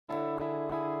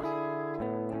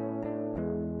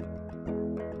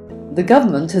The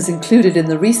government has included in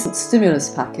the recent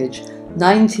stimulus package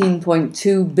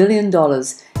 $19.2 billion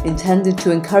intended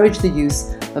to encourage the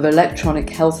use of electronic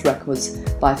health records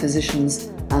by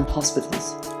physicians and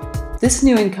hospitals. This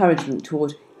new encouragement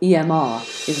toward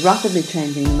EMR is rapidly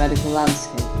changing the medical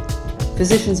landscape.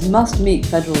 Physicians must meet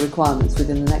federal requirements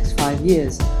within the next 5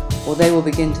 years, or they will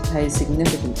begin to pay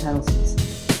significant penalties.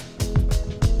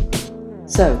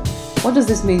 So, what does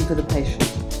this mean for the patient?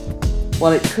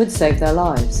 Well, it could save their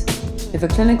lives. If a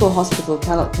clinic or hospital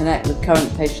cannot connect with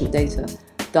current patient data,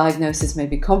 diagnosis may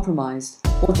be compromised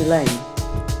or delayed.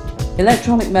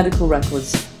 Electronic medical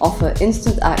records offer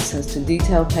instant access to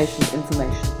detailed patient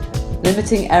information,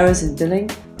 limiting errors in billing,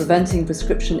 preventing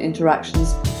prescription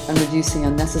interactions, and reducing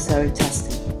unnecessary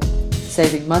testing,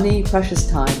 saving money, precious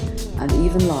time, and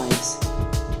even lives.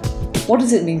 What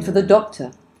does it mean for the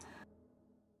doctor?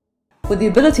 With the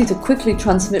ability to quickly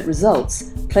transmit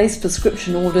results, place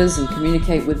prescription orders, and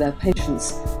communicate with their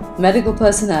patients, medical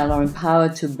personnel are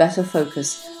empowered to better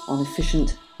focus on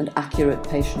efficient and accurate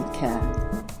patient care.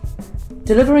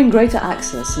 Delivering greater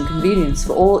access and convenience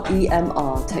for all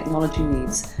EMR technology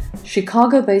needs,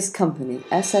 Chicago-based company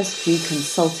SSG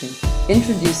Consulting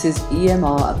introduces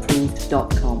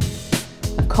EMRapproved.com,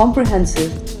 a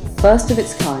comprehensive,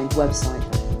 first-of-its-kind website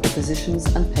for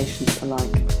physicians and patients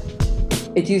alike.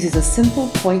 It uses a simple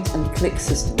point-and-click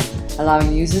system,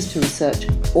 allowing users to research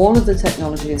all of the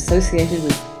technology associated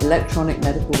with electronic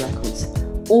medical records,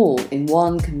 all in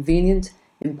one convenient,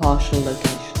 impartial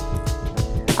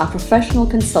location. Our professional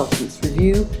consultants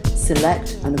review,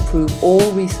 select, and approve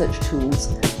all research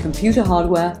tools, computer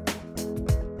hardware,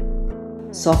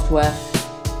 software,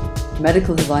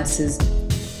 medical devices,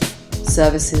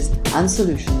 services, and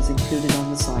solutions included on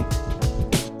the site.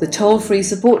 The toll-free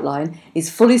support line is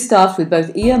fully staffed with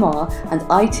both EMR and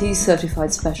IT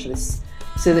certified specialists,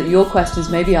 so that your questions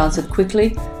may be answered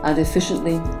quickly and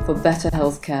efficiently for better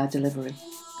healthcare delivery.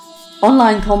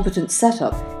 Online competent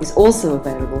setup is also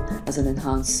available as an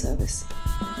enhanced service.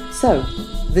 So,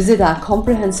 visit our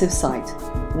comprehensive site.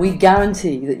 We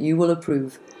guarantee that you will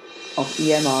approve of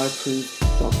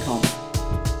EMRapproved.com.